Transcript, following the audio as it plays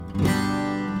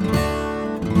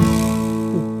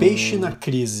Peixe na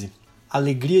crise.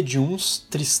 Alegria de uns,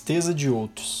 tristeza de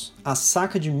outros. A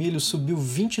saca de milho subiu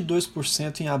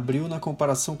 22% em abril na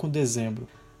comparação com dezembro.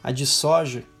 A de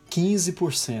soja,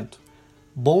 15%.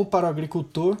 Bom para o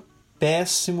agricultor,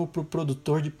 péssimo para o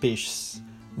produtor de peixes.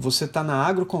 Você está na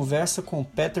Agroconversa com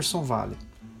Peterson Vale.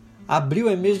 Abril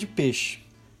é mês de peixe,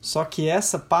 só que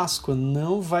essa Páscoa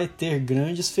não vai ter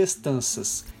grandes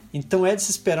festanças, então é de se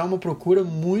esperar uma procura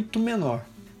muito menor.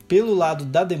 Pelo lado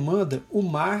da demanda, o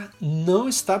mar não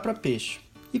está para peixe.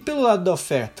 E pelo lado da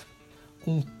oferta?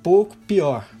 Um pouco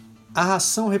pior. A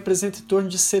ração representa em torno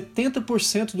de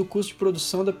 70% do custo de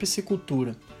produção da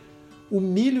piscicultura. O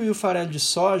milho e o farelo de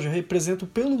soja representam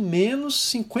pelo menos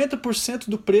 50%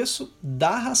 do preço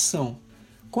da ração.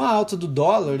 Com a alta do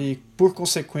dólar e, por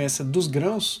consequência, dos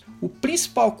grãos, o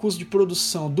principal custo de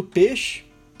produção do peixe,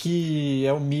 que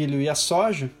é o milho e a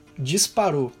soja,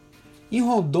 disparou. Em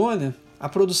Rondônia, a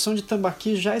produção de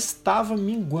tambaqui já estava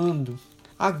minguando.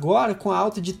 Agora, com a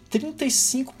alta de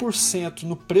 35%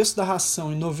 no preço da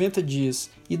ração em 90 dias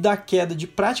e da queda de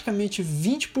praticamente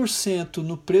 20%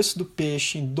 no preço do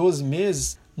peixe em 12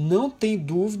 meses, não tem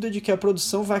dúvida de que a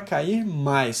produção vai cair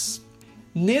mais.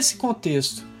 Nesse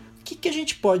contexto, o que a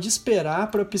gente pode esperar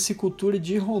para a piscicultura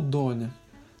de Rondônia?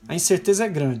 A incerteza é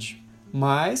grande,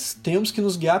 mas temos que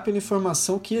nos guiar pela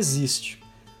informação que existe.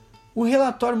 O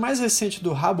relatório mais recente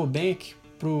do Rabobank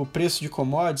para o preço de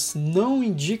commodities não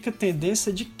indica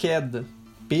tendência de queda.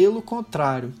 Pelo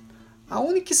contrário, a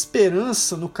única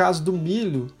esperança no caso do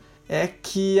milho é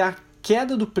que a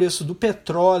queda do preço do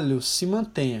petróleo se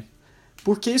mantenha,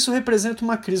 porque isso representa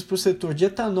uma crise para o setor de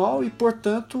etanol e,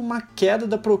 portanto, uma queda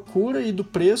da procura e do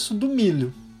preço do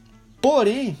milho.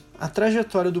 Porém, a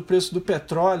trajetória do preço do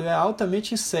petróleo é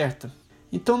altamente incerta.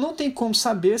 Então não tem como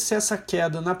saber se essa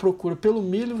queda na procura pelo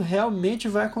milho realmente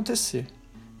vai acontecer.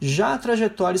 Já a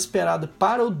trajetória esperada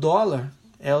para o dólar,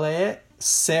 ela é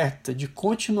certa, de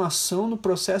continuação no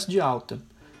processo de alta.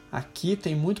 Aqui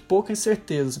tem muito pouca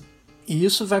incerteza. E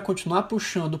isso vai continuar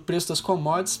puxando o preço das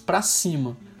commodities para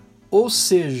cima. Ou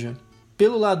seja,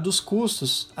 pelo lado dos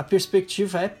custos, a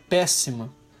perspectiva é péssima.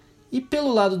 E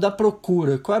pelo lado da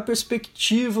procura, qual é a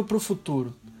perspectiva para o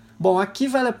futuro? Bom, aqui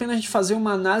vale a pena a gente fazer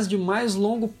uma análise de mais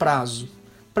longo prazo.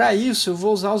 Para isso, eu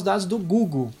vou usar os dados do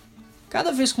Google.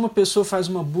 Cada vez que uma pessoa faz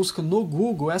uma busca no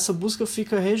Google, essa busca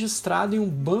fica registrada em um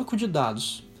banco de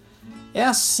dados. É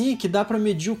assim que dá para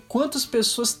medir o quanto as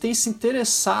pessoas têm se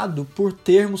interessado por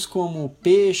termos como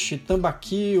peixe,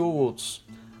 tambaqui ou outros.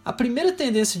 A primeira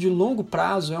tendência de longo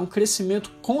prazo é um crescimento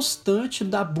constante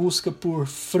da busca por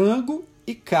frango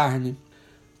e carne.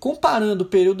 Comparando o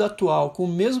período atual com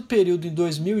o mesmo período em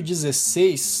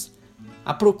 2016,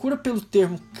 a procura pelo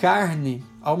termo carne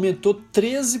aumentou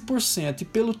 13% e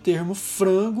pelo termo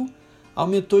frango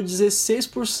aumentou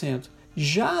 16%.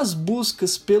 Já as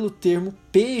buscas pelo termo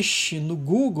peixe no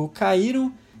Google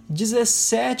caíram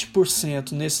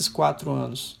 17% nesses 4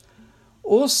 anos.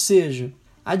 Ou seja,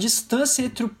 a distância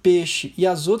entre o peixe e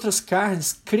as outras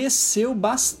carnes cresceu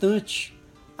bastante.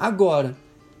 Agora,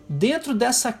 dentro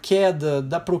dessa queda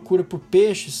da procura por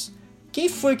peixes, quem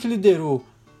foi que liderou?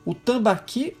 O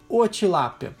tambaqui ou a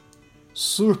tilápia?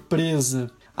 Surpresa!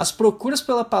 As procuras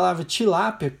pela palavra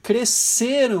tilápia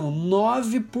cresceram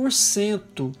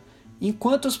 9%,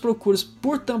 enquanto as procuras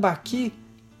por tambaqui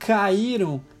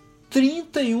caíram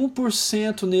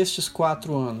 31% nestes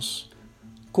 4 anos.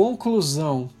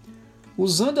 Conclusão: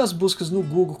 usando as buscas no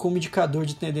Google como indicador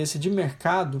de tendência de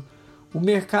mercado, o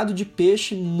mercado de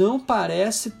peixe não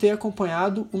parece ter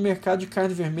acompanhado o mercado de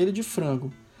carne vermelha e de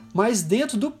frango. Mas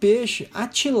dentro do peixe, a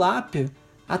tilápia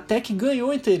até que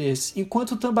ganhou interesse,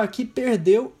 enquanto o tambaqui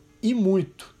perdeu e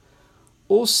muito.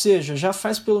 Ou seja, já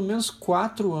faz pelo menos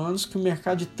 4 anos que o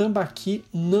mercado de tambaqui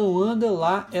não anda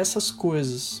lá essas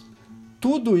coisas.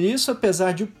 Tudo isso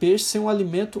apesar de o peixe ser um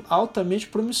alimento altamente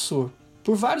promissor,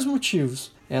 por vários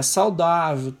motivos. É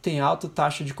saudável, tem alta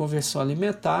taxa de conversão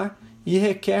alimentar e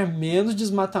requer menos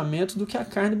desmatamento do que a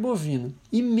carne bovina.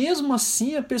 E mesmo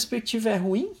assim a perspectiva é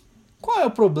ruim? Qual é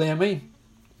o problema, hein?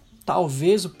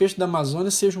 Talvez o peixe da Amazônia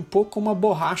seja um pouco como a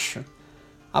borracha.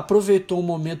 Aproveitou um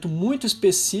momento muito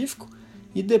específico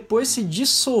e depois se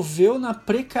dissolveu na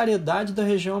precariedade da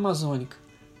região amazônica.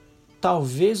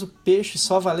 Talvez o peixe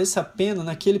só valesse a pena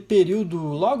naquele período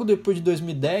logo depois de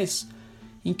 2010,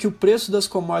 em que o preço das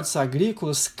commodities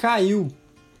agrícolas caiu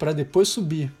para depois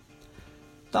subir.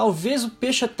 Talvez o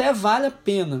peixe até valha a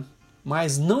pena,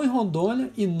 mas não em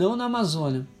Rondônia e não na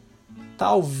Amazônia.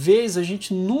 Talvez a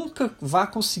gente nunca vá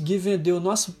conseguir vender o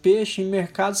nosso peixe em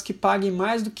mercados que paguem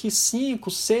mais do que 5,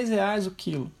 6 reais o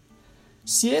quilo.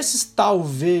 Se esses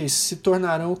talvez se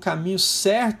tornarão o caminho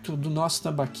certo do nosso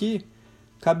tambaqui,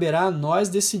 caberá a nós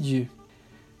decidir.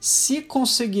 Se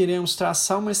conseguiremos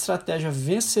traçar uma estratégia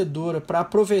vencedora para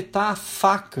aproveitar a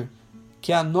faca,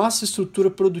 que é a nossa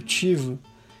estrutura produtiva,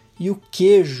 e o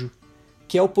queijo,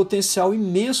 que é o potencial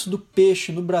imenso do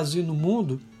peixe no Brasil e no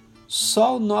mundo,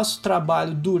 só o nosso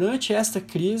trabalho durante esta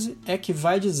crise é que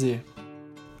vai dizer.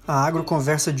 A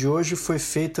Agroconversa de hoje foi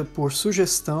feita por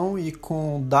sugestão e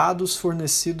com dados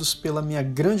fornecidos pela minha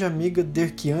grande amiga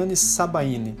Derkiane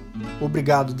Sabaini.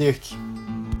 Obrigado, Derk.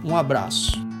 Um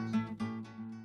abraço.